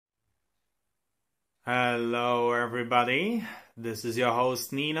Hello everybody, this is your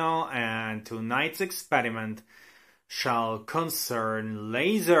host Nino, and tonight's experiment shall concern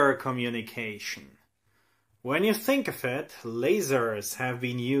laser communication. When you think of it, lasers have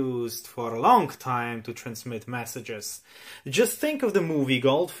been used for a long time to transmit messages. Just think of the movie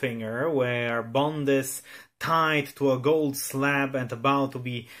Goldfinger, where Bond is tied to a gold slab and about to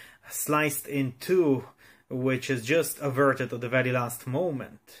be sliced in two, which is just averted at the very last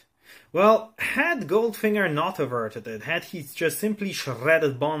moment. Well, had Goldfinger not averted it, had he just simply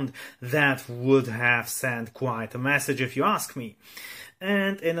shredded Bond, that would have sent quite a message if you ask me.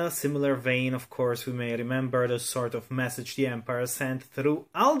 And in a similar vein, of course, we may remember the sort of message the Empire sent through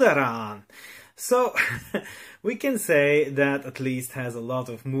Alderaan. So, we can say that at least has a lot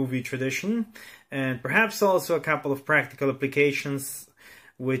of movie tradition, and perhaps also a couple of practical applications,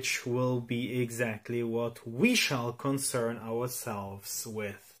 which will be exactly what we shall concern ourselves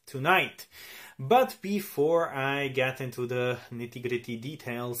with tonight. But before I get into the nitty-gritty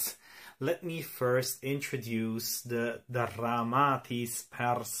details, let me first introduce the dramatis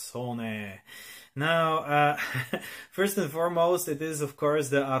personae. Now, first and foremost, it is of course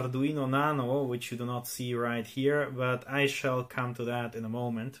the Arduino Nano, which you do not see right here, but I shall come to that in a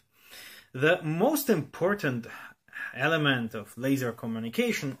moment. The most important element of laser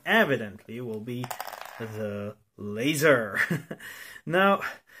communication, evidently, will be the laser. Now,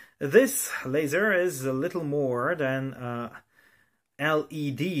 this laser is a little more than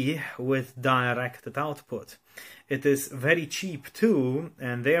LED with directed output. It is very cheap too,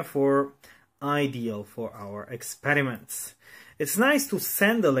 and therefore ideal for our experiments. It's nice to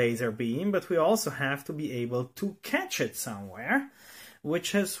send a laser beam, but we also have to be able to catch it somewhere,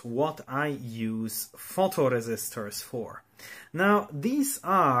 which is what I use photoresistors for. Now, these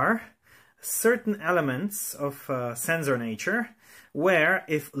are certain elements of sensor nature where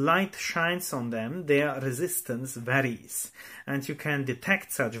if light shines on them, their resistance varies, and you can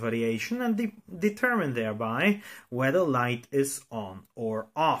detect such variation and determine thereby whether light is on or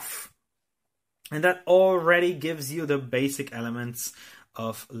off. And that already gives you the basic elements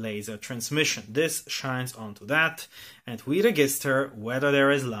of laser transmission. This shines onto that, and we register whether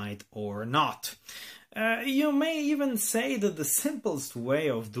there is light or not. You may even say that the simplest way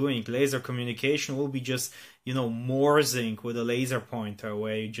of doing laser communication will be just, Morsing with a laser pointer,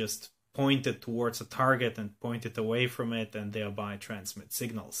 where you just point it towards a target and point it away from it and thereby transmit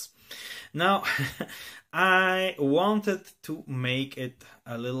signals. Now, I wanted to make it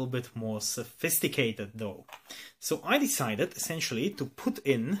a little bit more sophisticated though. So I decided essentially to put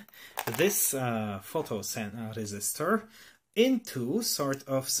in this resistor into sort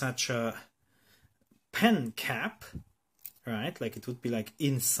of such a pen cap, right? Like it would be like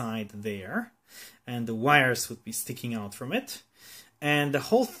inside there, and the wires would be sticking out from it. And the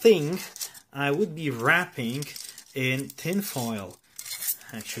whole thing I would be wrapping in tin foil,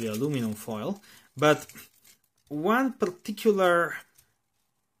 actually aluminum foil. But one particular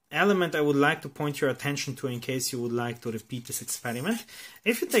element I would like to point your attention to in case you would like to repeat this experiment.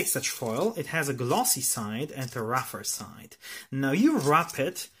 If you take such foil, it has a glossy side and a rougher side. Now you wrap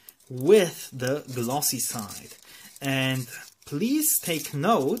it with the glossy side, and please take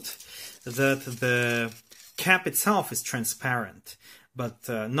note that the cap itself is transparent, but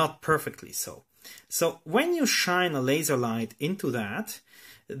not perfectly so. So when you shine a laser light into that,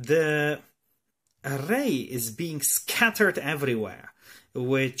 the ray is being scattered everywhere,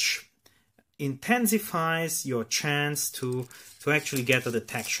 which intensifies your chance to actually get a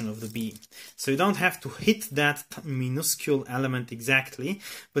detection of the beam. So you don't have to hit that minuscule element exactly,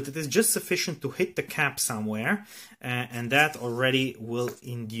 but it is just sufficient to hit the cap somewhere, and that already will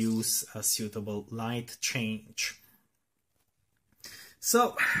induce a suitable light change.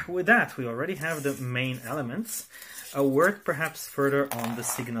 So with that, we already have the main elements. A word perhaps further on the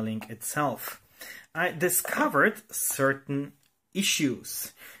signaling itself. I discovered certain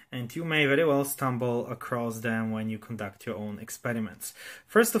issues, and you may very well stumble across them when you conduct your own experiments.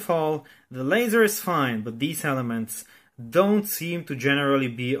 First of all, the laser is fine, but these elements don't seem to generally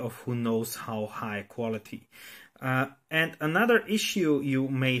be of who knows how high quality. And another issue you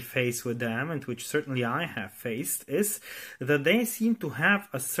may face with them, and which certainly I have faced, is that they seem to have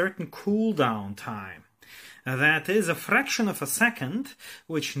a certain cooldown time. That is a fraction of a second,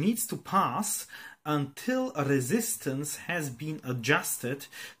 which needs to pass until a resistance has been adjusted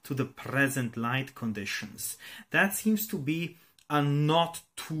to the present light conditions. That seems to be a not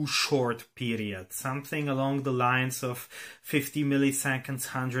too short period, something along the lines of 50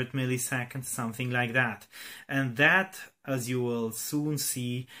 milliseconds, 100 milliseconds, something like that. And that, as you will soon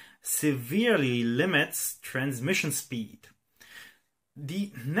see, severely limits transmission speed.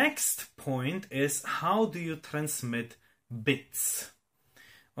 The next point is, how do you transmit bits?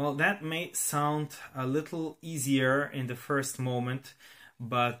 Well, that may sound a little easier in the first moment,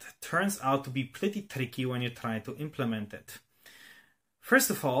 but turns out to be pretty tricky when you try to implement it. First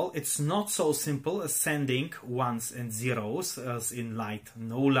of all, it's not so simple as sending ones and zeros as in light,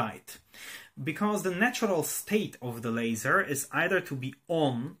 no light, because the natural state of the laser is either to be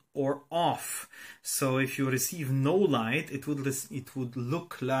on or off. So if you receive no light, it would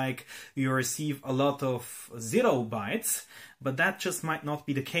look like you receive a lot of 0 bytes, but that just might not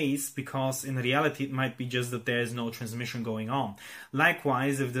be the case, because in reality it might be just that there is no transmission going on.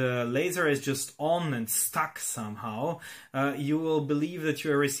 Likewise, if the laser is just on and stuck somehow, you will believe that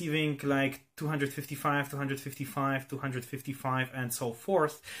you are receiving like 255, 255, 255 and so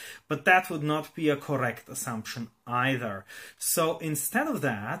forth, but that would not be a correct assumption either. So instead of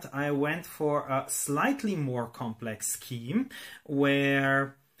that, I went for a slightly more complex scheme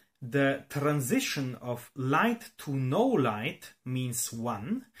where the transition of light to no light means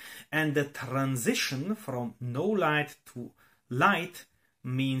 1, and the transition from no light to light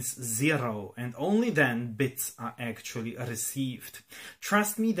means 0, and only then bits are actually received.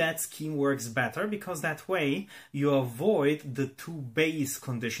 Trust me, that scheme works better, because that way you avoid the 2 base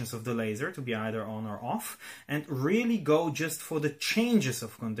conditions of the laser to be either on or off, and really go just for the changes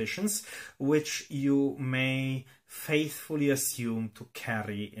of conditions which you may faithfully assume to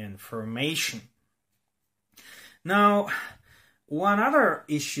carry information. Now, one other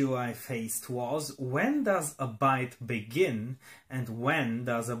issue I faced was, when does a byte begin and when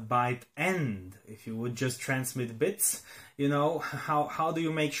does a byte end? If you would just transmit bits, you know, how do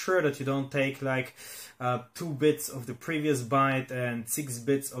you make sure that you don't take like 2 bits of the previous byte and 6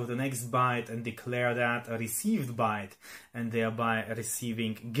 bits of the next byte and declare that a received byte and thereby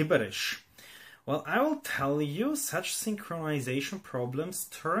receiving gibberish? Well, I will tell you, such synchronization problems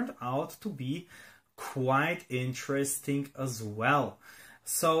turned out to be quite interesting as well.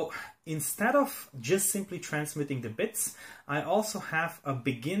 So instead of just simply transmitting the bits, I also have a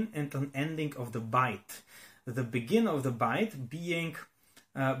begin and an ending of the byte. The begin of the byte being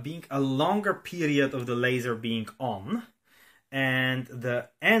a longer period of the laser being on, and the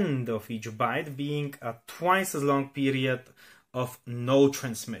end of each byte being a twice as long period of no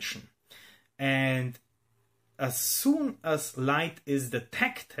transmission. And as soon as light is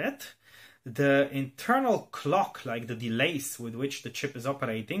detected, the internal clock, like the delays with which the chip is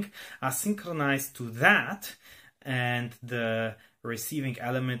operating, are synchronized to that, and the receiving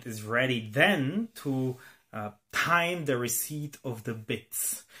element is ready then to time the receipt of the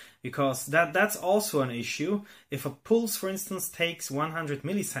bits. Because that's also an issue. If a pulse, for instance, takes 100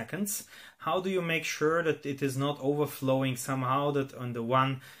 milliseconds, how do you make sure that it is not overflowing somehow, that on the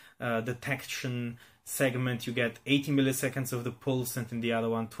one detection segment you get 80 milliseconds of the pulse and in the other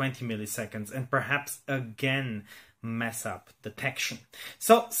one 20 milliseconds, and perhaps again mess up detection.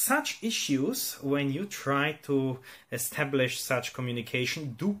 So such issues, when you try to establish such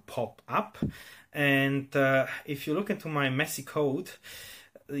communication, do pop up. And if you look into my messy code,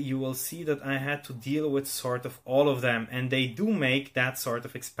 you will see that I had to deal with sort of all of them, and they do make that sort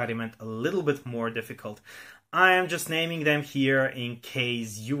of experiment a little bit more difficult. I am just naming them here in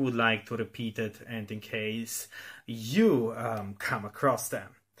case you would like to repeat it and in case you come across them.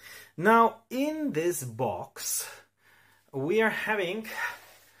 Now, in this box, we are having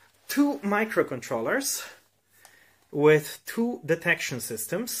 2 microcontrollers with 2 detection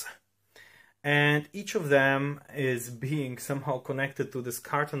systems, and each of them is being somehow connected to this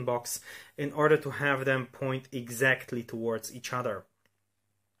carton box in order to have them point exactly towards each other.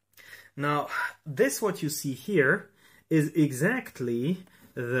 Now, this what you see here is exactly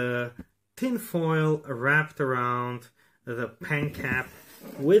the tin foil wrapped around the pen cap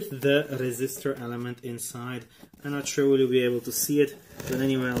with the resistor element inside. I'm not sure we'll be able to see it, but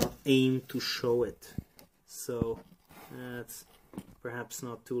anyway, I'll aim to show it. So that's perhaps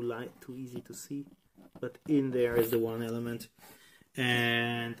not too easy to see, but in there is the one element,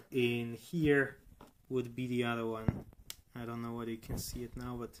 and in here would be the other one. I don't know whether you can see it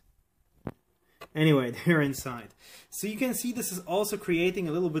now, but anyway, they're inside. So you can see this is also creating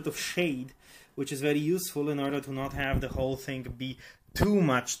a little bit of shade, which is very useful in order to not have the whole thing be too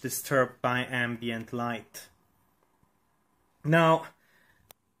much disturbed by ambient light. Now,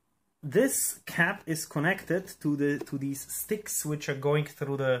 this cap is connected to these sticks which are going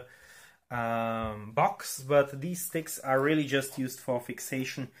through the box, but these sticks are really just used for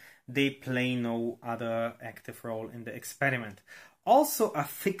fixation. They play no other active role in the experiment. Also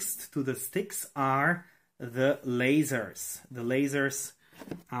affixed to the sticks are the lasers. The lasers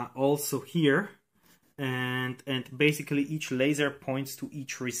are also here, and basically each laser points to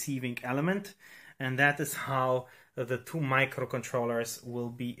each receiving element, and that is how the two microcontrollers will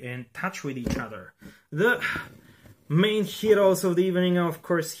be in touch with each other. The main heroes of the evening are, of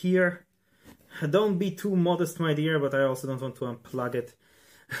course, here. Don't be too modest, my dear, but I also don't want to unplug it.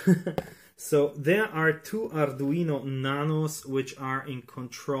 So there are two Arduino Nanos which are in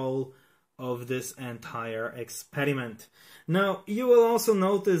control of this entire experiment. Now, you will also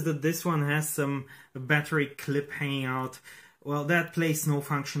notice that this one has some battery clip hanging out. Well, that plays no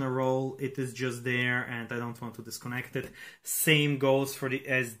functional role. It is just there, and I don't want to disconnect it. Same goes for the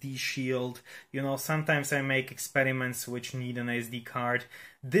SD shield. You know, sometimes I make experiments which need an SD card.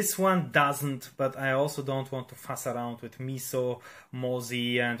 This one doesn't, but I also don't want to fuss around with MISO,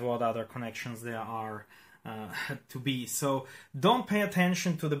 MOSI, and what other connections there are to be. So don't pay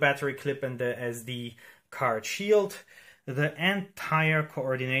attention to the battery clip and the SD card shield. The entire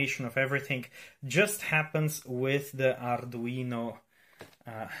coordination of everything just happens with the Arduino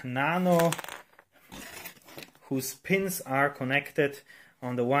Nano, whose pins are connected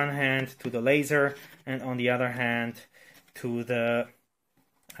on the one hand to the laser and on the other hand to the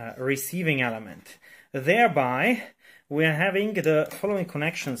receiving element. Thereby, we are having the following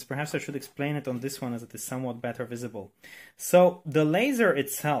connections. Perhaps I should explain it on this one as it is somewhat better visible. So the laser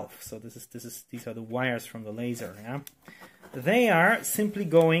itself, so these are the wires from the laser, yeah? They are simply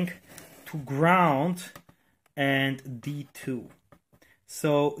going to ground and D2.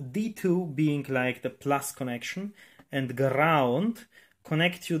 So D2 being like the plus connection, and ground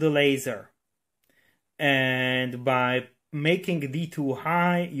connect to the laser. And by making D2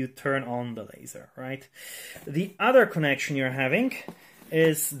 high, you turn on the laser, right? The other connection you're having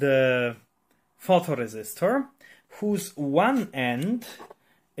is the photoresistor, whose one end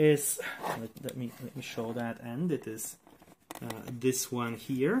is, let me show that end. It is this one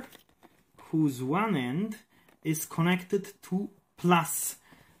here, whose one end is connected to plus,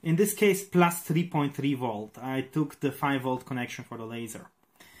 in this case plus 3.3 volt. I took the 5 volt connection for the laser.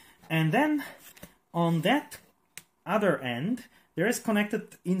 And then on that other end, there is connected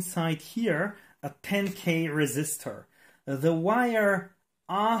inside here a 10K resistor. The wire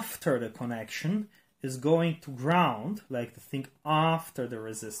after the connection is going to ground, like the thing after the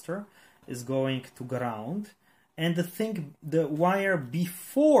resistor is going to ground, and the wire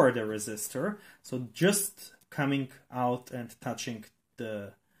before the resistor, so just coming out and touching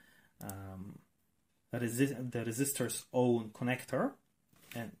the resistor's own connector,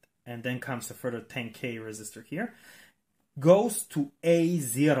 and then comes a further 10K resistor here, goes to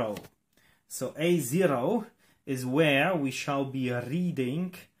A0. So A0 is where we shall be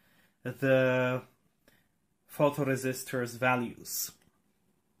reading the photoresistor's values.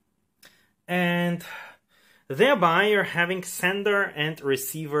 And thereby you're having sender and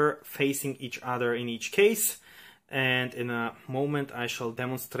receiver facing each other in each case. And in a moment I shall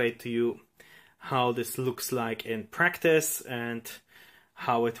demonstrate to you how this looks like in practice and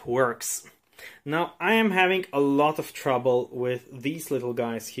how it works. Now, I am having a lot of trouble with these little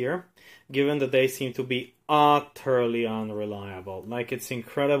guys here, given that they seem to be utterly unreliable. Like, it's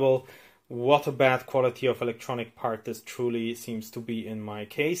incredible what a bad quality of electronic part this truly seems to be in my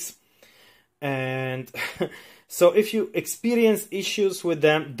case. And so if you experience issues with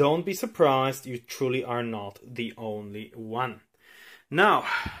them, don't be surprised. You truly are not the only one. Now,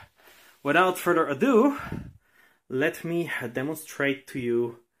 without further ado, let me demonstrate to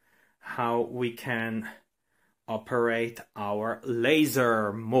you how we can operate our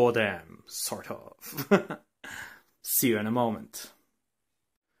laser modem, sort of. See you in a moment.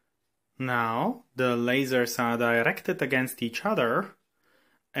 Now, the lasers are directed against each other,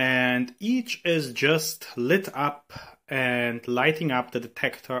 and each is just lit up and lighting up the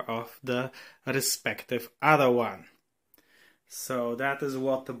detector of the respective other one. So that is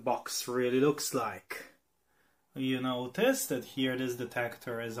what the box really looks like. You notice that here this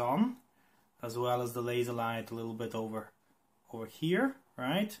detector is on, as well as the laser light a little bit over here,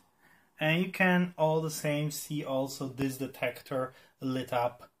 right? And you can all the same see also this detector lit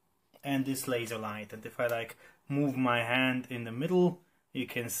up and this laser light. And if I like move my hand in the middle, you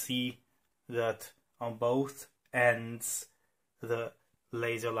can see that on both ends the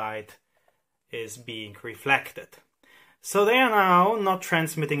laser light is being reflected. So they are now not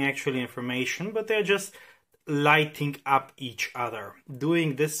transmitting actually information, but they're just lighting up each other.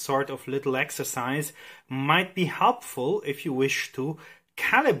 Doing this sort of little exercise might be helpful if you wish to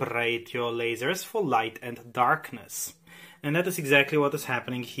calibrate your lasers for light and darkness. And that is exactly what is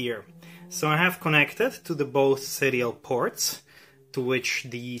happening here. So I have connected to the both serial ports to which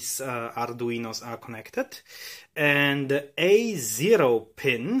these Arduinos are connected, and the A0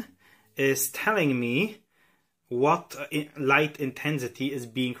 pin is telling me what light intensity is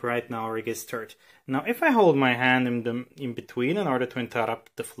being right now registered. Now, if I hold my hand in between in order to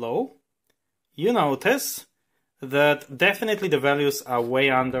interrupt the flow, you notice that definitely the values are way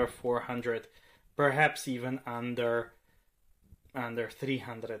under 400, perhaps even under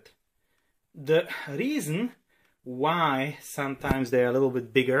 300. The reason why sometimes they're a little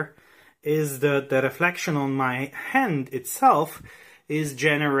bit bigger is that the reflection on my hand itself is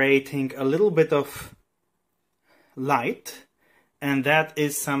generating a little bit of light, and that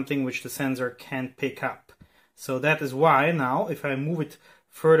is something which the sensor can pick up. So that is why now, if I move it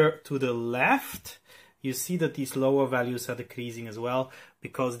further to the left, you see that these lower values are decreasing as well,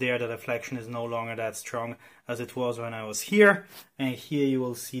 because there the reflection is no longer that strong as it was when I was here, and here you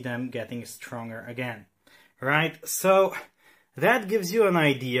will see them getting stronger again. Right, so that gives you an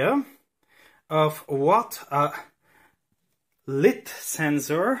idea of what a lit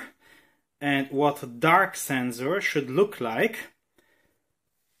sensor and what a dark sensor should look like,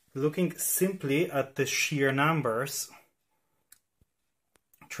 looking simply at the sheer numbers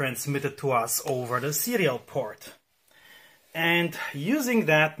transmitted to us over the serial port. And using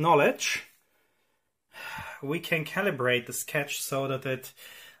that knowledge, we can calibrate the sketch so that it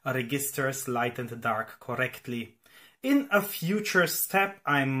registers light and dark correctly. In a future step,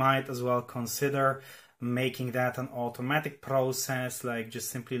 I might as well consider making that an automatic process, like just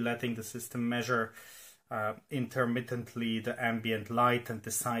simply letting the system measure intermittently the ambient light and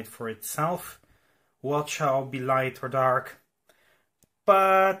decide for itself what shall be light or dark.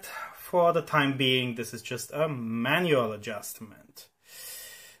 But for the time being, this is just a manual adjustment.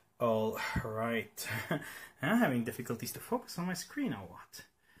 All right. I'm having difficulties to focus on my screen or what?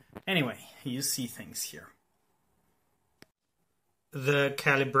 Anyway, you see things here. The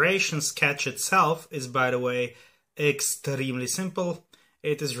calibration sketch itself is, by the way, extremely simple.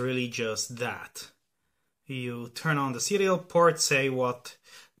 It is really just that. You turn on the serial port, say what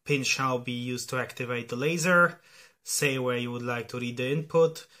pin shall be used to activate the laser, say where you would like to read the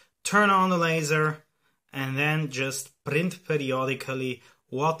input, turn on the laser, and then just print periodically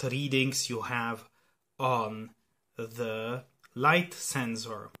what readings you have on the light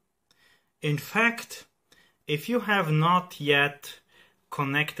sensor. In fact, if you have not yet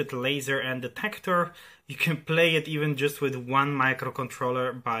connected laser and detector, you can play it even just with one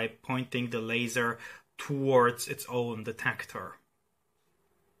microcontroller by pointing the laser towards its own detector.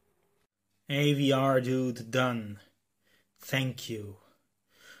 AVR dude done. Thank you.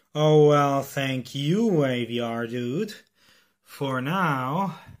 Oh well, thank you, AVR dude. For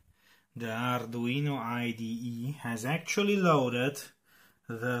now, the Arduino IDE has actually loaded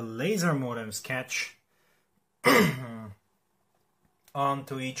the laser modem sketch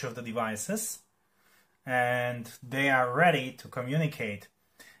onto each of the devices, and they are ready to communicate.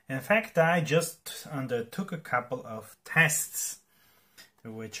 In fact, I just undertook a couple of tests,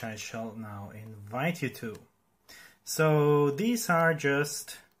 which I shall now invite you to. So these are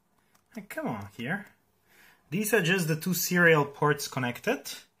just, come on here, these are just the two serial ports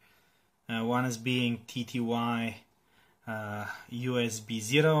connected. One is being TTY USB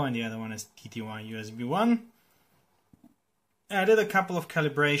 0 and the other one is TTY USB 1. I did a couple of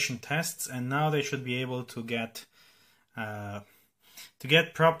calibration tests, and now they should be able to get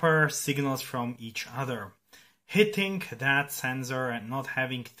proper signals from each other. Hitting that sensor and not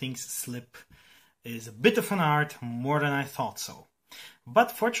having things slip is a bit of an art, more than I thought so.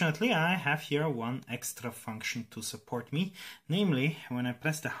 But fortunately, I have here one extra function to support me, namely, when I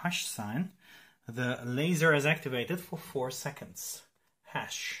press the hash sign, the laser is activated for 4 seconds.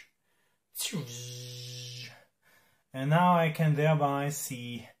 Hash. And now I can thereby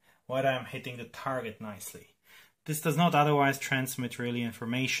see whether I'm hitting the target nicely. This does not otherwise transmit really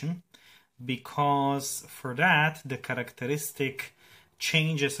information, because for that the characteristic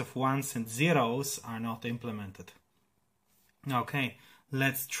changes of ones and zeros are not implemented. Okay,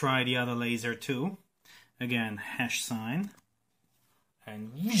 let's try the other laser too. Again, hash sign.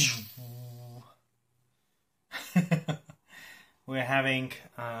 And we're having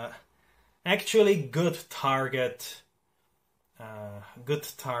actually good target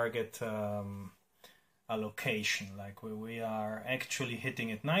allocation. Like we are actually hitting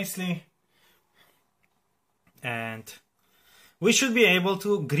it nicely, and we should be able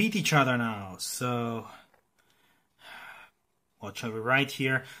to greet each other now. So what shall we write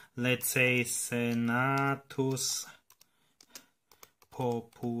here? Let's say Senatus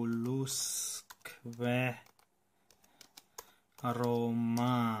Populusque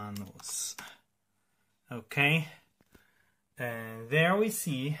Romanus. Okay, and there we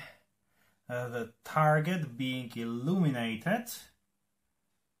see the target being illuminated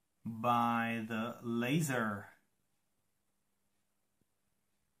by the laser.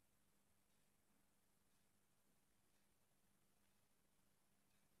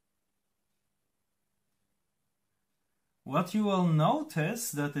 What you will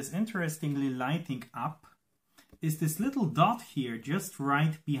notice that is interestingly lighting up is this little dot here, just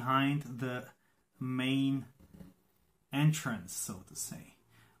right behind the main entrance, so to say.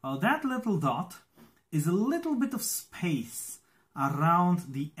 Well, that little dot is a little bit of space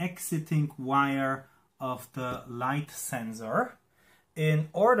around the exiting wire of the light sensor in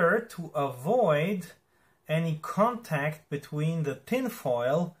order to avoid any contact between the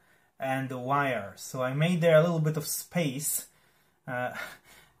tinfoil and the wire. So I made there a little bit of space,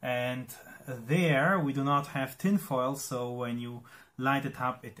 and there we do not have tinfoil, so when you light it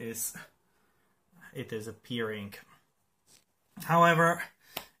up it is appearing. However,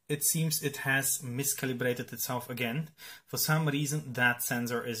 it seems it has miscalibrated itself again. For some reason that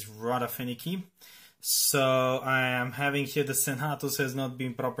sensor is rather finicky. So I am having here the Senatus has not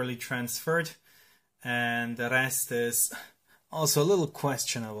been properly transferred, and the rest is also a little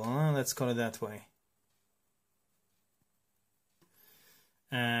questionable, huh? Let's call it that way.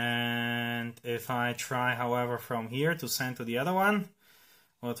 And if I try, however, from here to send to the other one,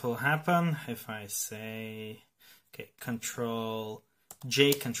 what will happen if I say, okay, Control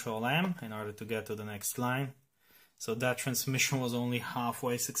J, Control M in order to get to the next line. So that transmission was only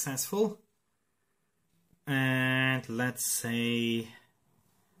halfway successful. And let's say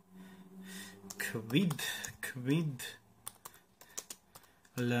quid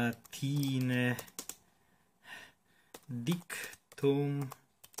Latine dictum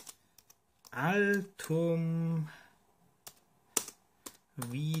altum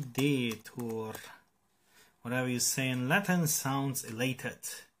videtur. Whatever you say in Latin sounds elated.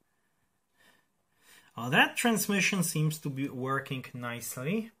 Well, that transmission seems to be working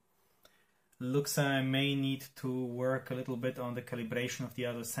nicely. Looks like I may need to work a little bit on the calibration of the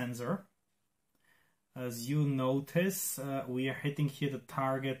other sensor. As you notice, we are hitting here the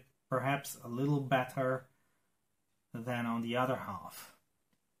target perhaps a little better than on the other half.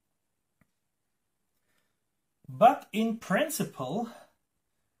 But in principle,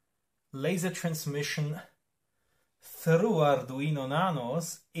 laser transmission through Arduino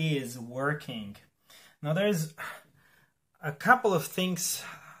Nanos is working. Now there's a couple of things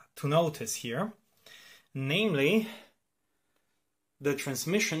to notice here. Namely, the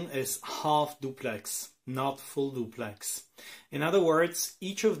transmission is half duplex, not full duplex. In other words,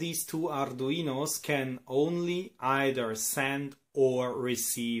 each of these two Arduinos can only either send or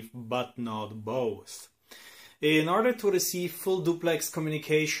receive, but not both. In order to receive full duplex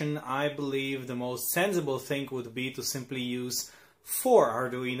communication, I believe the most sensible thing would be to simply use 4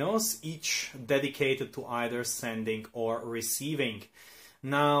 Arduinos, each dedicated to either sending or receiving.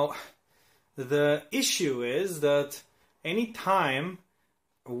 Now, the issue is that anytime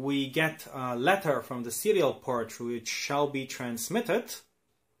we get a letter from the serial port which shall be transmitted,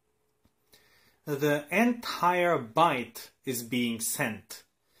 the entire byte is being sent,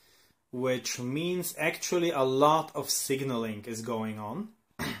 which means actually a lot of signaling is going on.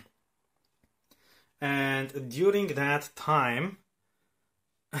 And during that time,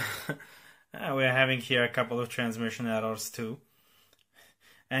 we are having here a couple of transmission errors too.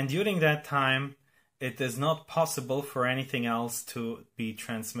 And during that time, it is not possible for anything else to be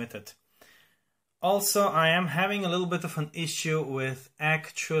transmitted. Also, I am having a little bit of an issue with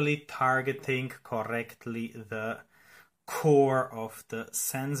actually targeting correctly the core of the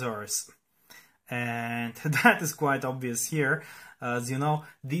sensors. And that is quite obvious here. As you know,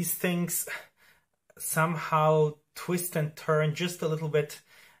 these things somehow twist and turn just a little bit,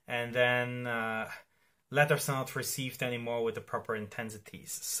 and then letters are not received anymore with the proper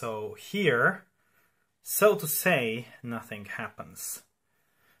intensities. So here, so to say, nothing happens.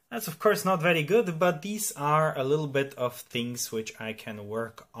 That's of course not very good, but these are a little bit of things which I can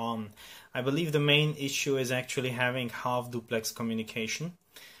work on. I believe the main issue is actually having half duplex communication,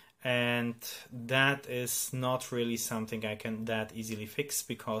 and that is not really something I can that easily fix,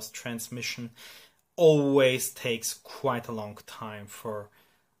 because transmission always takes quite a long time for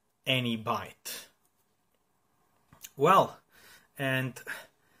any byte. Well, and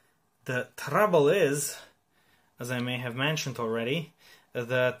the trouble is, as I may have mentioned already,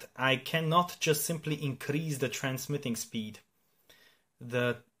 that I cannot just simply increase the transmitting speed.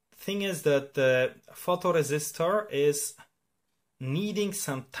 The thing is that the photoresistor is needing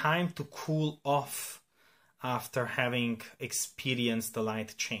some time to cool off after having experienced the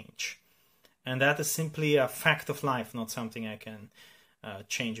light change. And that is simply a fact of life, not something I can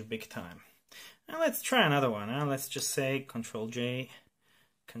change big time. Now let's try another one. Let's just say Control J,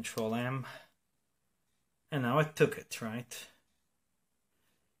 Control M. And now it took it, right?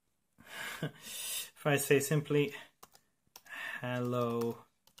 If I say simply hello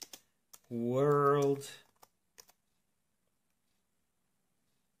world,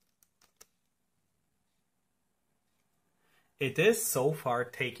 it is so far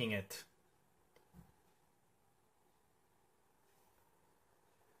taking it.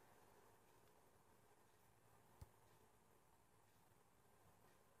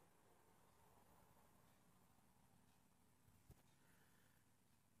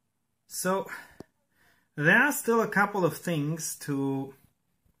 So there are still a couple of things to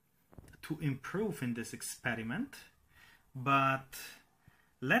improve in this experiment, but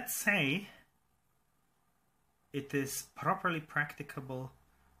let's say it is properly practicable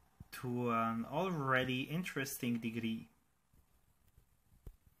to an already interesting degree.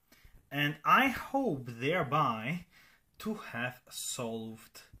 And I hope thereby to have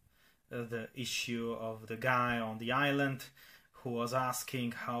solved the issue of the guy on the island who was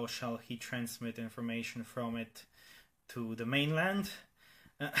asking how shall he transmit information from it to the mainland.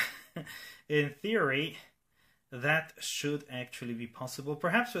 In theory, that should actually be possible,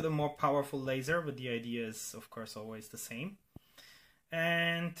 perhaps with a more powerful laser, but the idea is of course always the same.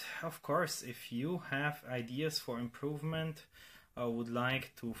 And of course, if you have ideas for improvement or would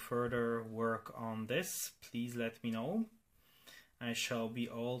like to further work on this, please let me know. I shall be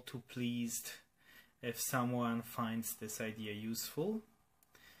all too pleased if someone finds this idea useful.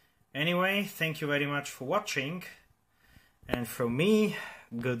 Anyway, thank you very much for watching, and from me,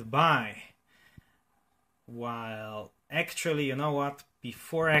 goodbye. While actually, you know what,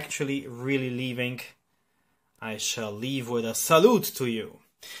 before actually really leaving, I shall leave with a salute to you.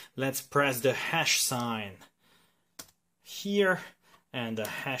 Let's press the hash sign here and the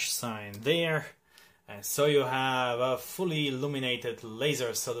hash sign there, and so you have a fully illuminated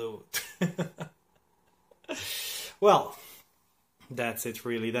laser salute. Well, that's it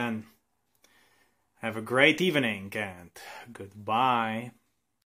really then. Have a great evening and goodbye.